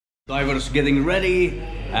Divers getting ready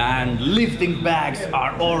and lifting bags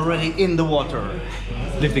are already in the water.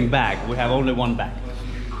 Lifting bag, we have only one bag.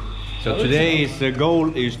 So today's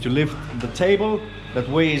goal is to lift the table that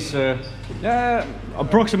weighs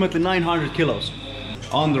approximately 900 kilos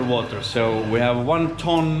underwater. So we have 1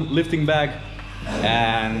 ton lifting bag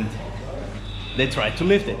and they try to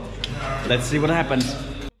lift it. Let's see what happens.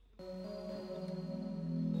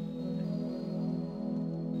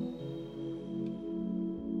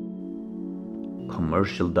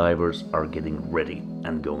 Commercial divers are getting ready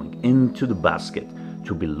and going into the basket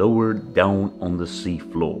to be lowered down on the sea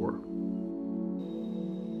floor.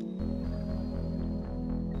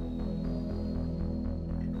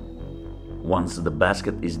 Once the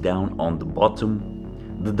basket is down on the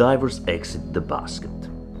bottom, the divers exit the basket.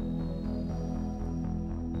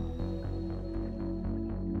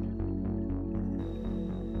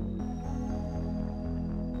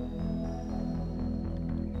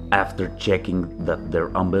 After checking that their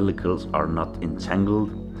umbilicals are not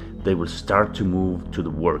entangled, they will start to move to the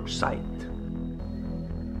work site.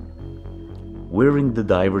 Wearing the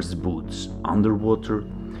diver's boots underwater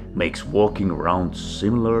makes walking around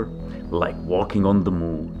similar like walking on the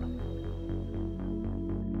moon.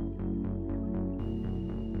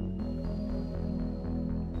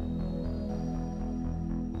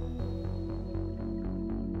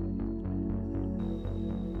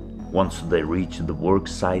 Once they reach the work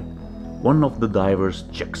site, one of the divers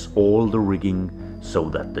checks all the rigging so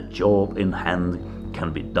that the job in hand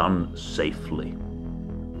can be done safely.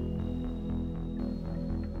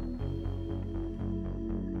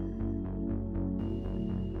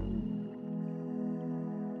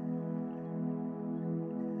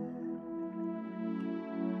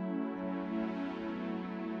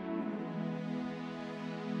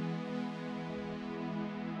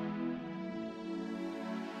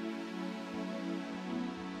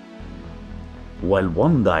 While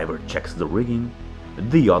one diver checks the rigging,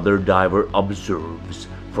 the other diver observes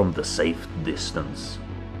from the safe distance.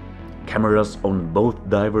 Cameras on both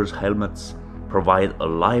divers' helmets provide a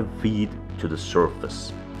live feed to the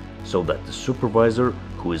surface, so that the supervisor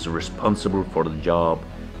who is responsible for the job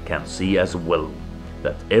can see as well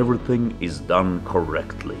that everything is done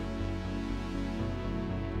correctly.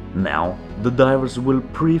 Now the divers will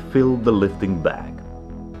pre-fill the lifting bag.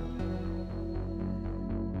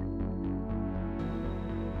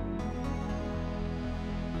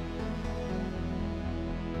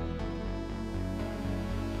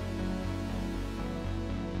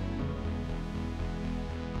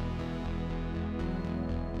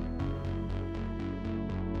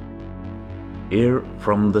 Air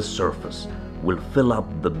from the surface will fill up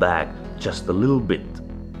the bag just a little bit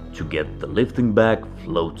to get the lifting bag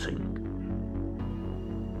floating.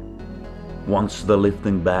 Once the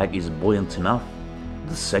lifting bag is buoyant enough,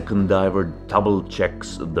 the second diver double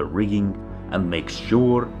checks the rigging and makes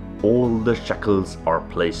sure all the shackles are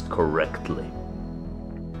placed correctly.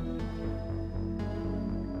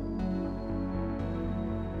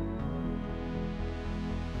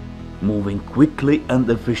 Moving quickly and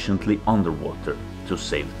efficiently underwater to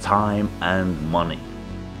save time and money.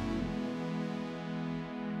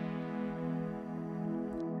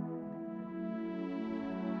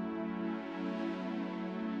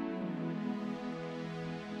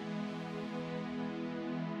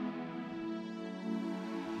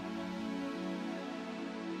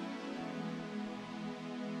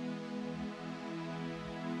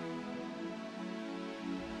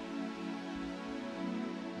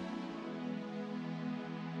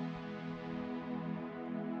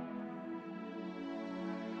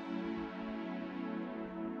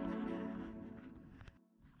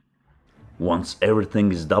 Once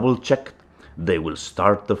everything is double checked, they will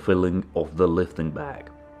start the filling of the lifting bag.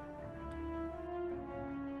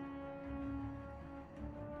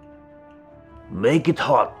 "Make it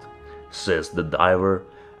hot," says the diver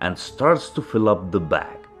and starts to fill up the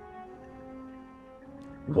bag.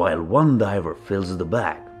 While one diver fills the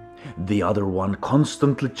bag, the other one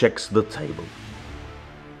constantly checks the table.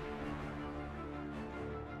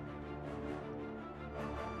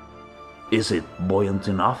 Is it buoyant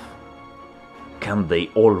enough? Can they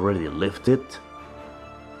already lift it?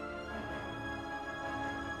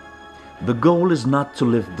 The goal is not to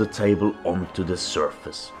lift the table onto the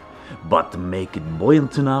surface, but to make it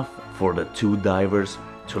buoyant enough for the two divers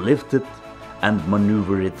to lift it and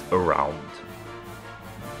maneuver it around.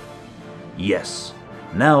 Yes,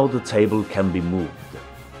 now the table can be moved.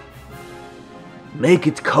 "Make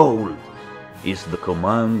it cold," is the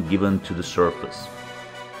command given to the surface,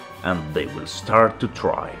 and they will start to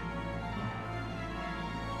try.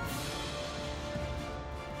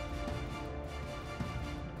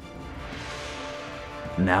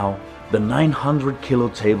 Now, the 900 kilo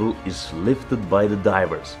table is lifted by the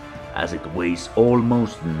divers as it weighs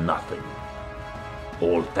almost nothing.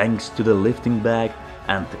 All thanks to the lifting bag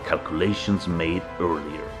and the calculations made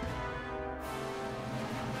earlier.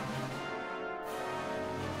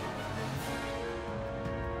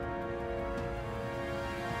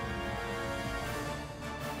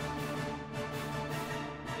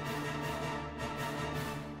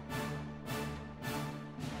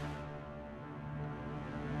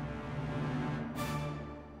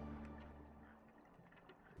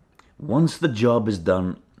 Once the job is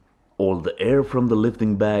done, all the air from the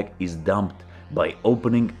lifting bag is dumped by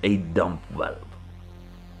opening a dump valve.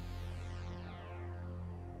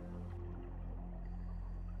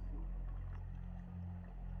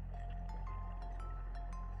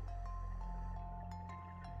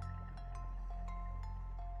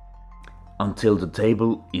 Until the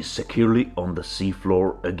table is securely on the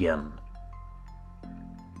seafloor again.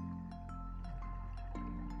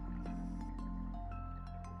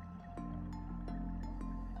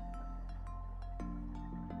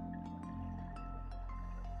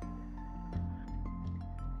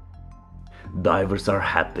 Divers are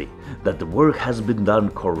happy that the work has been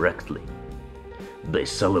done correctly. They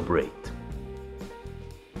celebrate.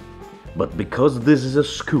 But because this is a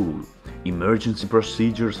school, emergency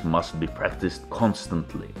procedures must be practiced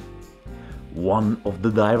constantly. One of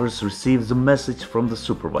the divers receives a message from the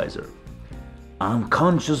supervisor.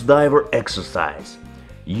 Unconscious diver exercise.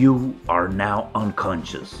 You are now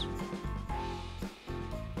unconscious.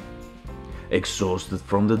 Exhausted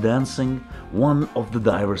from the dancing, one of the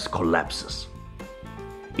divers collapses.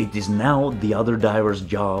 It is now the other diver's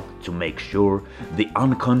job to make sure the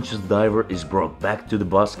unconscious diver is brought back to the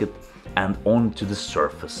basket and onto the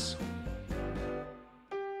surface.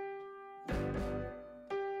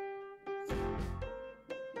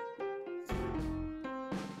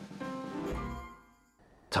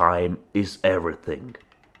 Time is everything.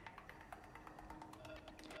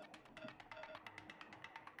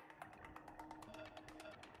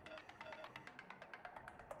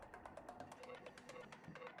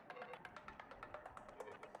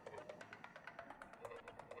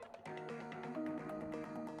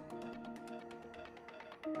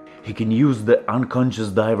 He can use the unconscious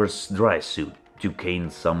diver's dry suit to gain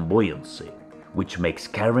some buoyancy, which makes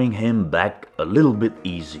carrying him back a little bit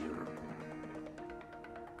easier.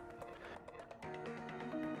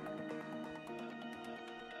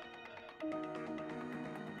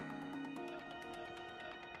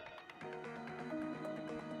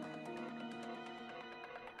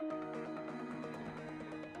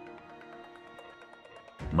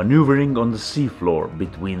 Maneuvering on the seafloor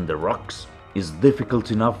between the rocks is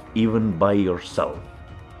difficult enough even by yourself.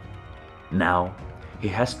 Now he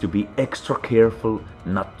has to be extra careful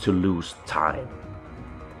not to lose time.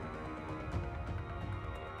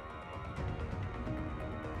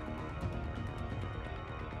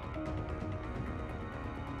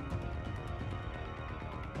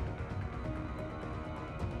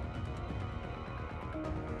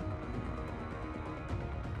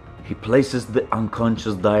 He places the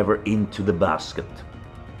unconscious diver into the basket.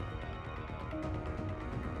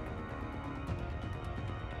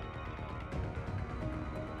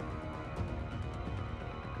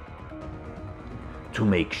 To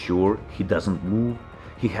make sure he doesn't move,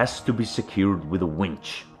 he has to be secured with a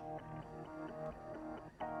winch.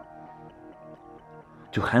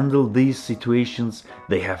 To handle these situations,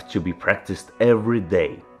 they have to be practiced every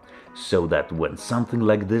day, so that when something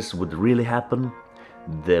like this would really happen,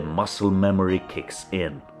 the muscle memory kicks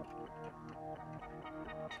in.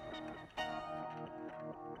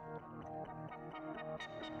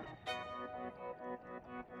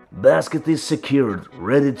 Basket is secured,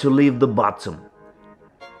 ready to leave the bottom.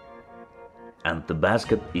 And the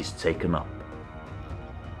basket is taken up.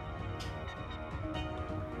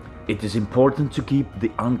 It is important to keep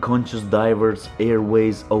the unconscious diver's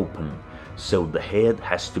airways open, so the head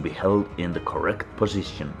has to be held in the correct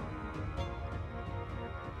position.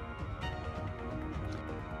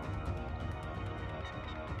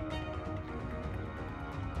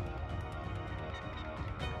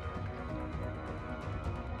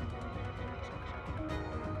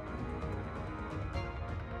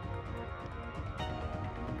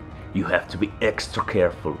 You have to be extra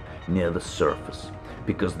careful near the surface,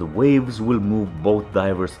 because the waves will move both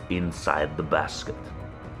divers inside the basket.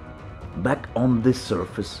 Back on this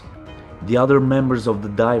surface, the other members of the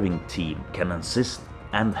diving team can assist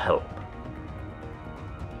and help.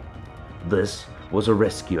 This was a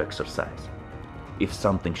rescue exercise. If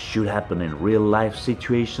something should happen in real life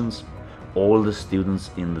situations, all the students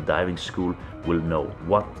in the diving school will know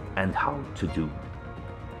what and how to do.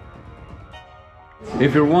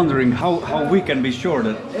 If you're wondering how we can be sure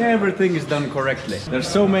that everything is done correctly, there's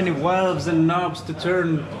so many valves and knobs to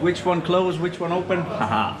turn which one close, which one open.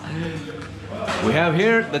 Haha. We have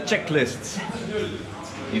here the checklists.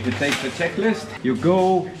 If you take the checklist, you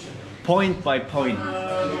go point by point.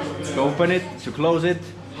 To open it, to close it,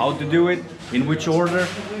 how to do it, in which order.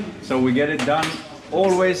 So we get it done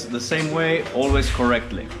always the same way, always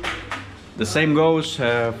correctly. The same goes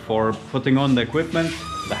for putting on the equipment,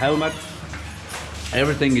 the helmet.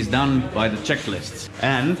 Everything is done by the checklists.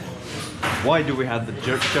 And why do we have the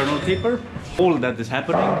journal keeper? All that is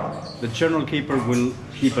happening, the journal keeper will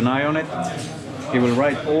keep an eye on it. He will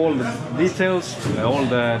write all the details, all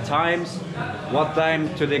the times, what time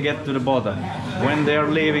do they get to the bottom, when they are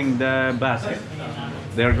leaving the basket,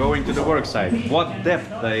 they are going to the work site, what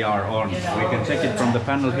depth they are on. We can check it from the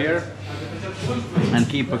panel here and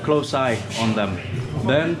keep a close eye on them.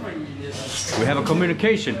 Then we have a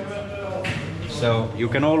communication. So you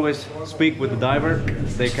can always speak with the diver,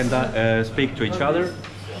 they can speak to each other.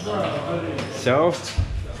 So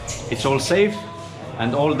it's all safe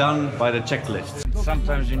and all done by the checklist.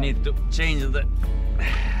 Sometimes you need to change the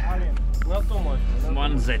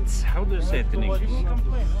one Z. How do you say it in English?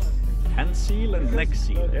 Hand seal and neck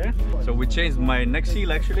seal, yeah? So we changed my neck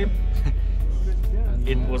seal actually.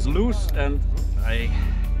 It was loose and I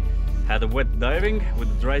had a wet diving with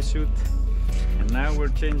a dry suit. And now we're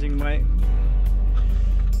changing my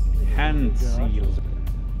hand seal.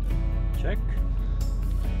 Check.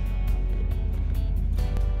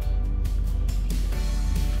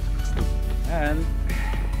 And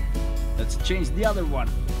let's change the other one.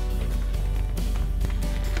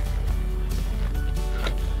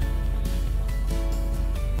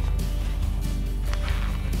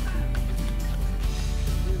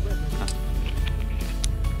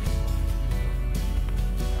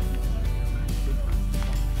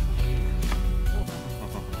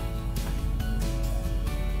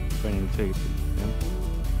 Take it. Yeah.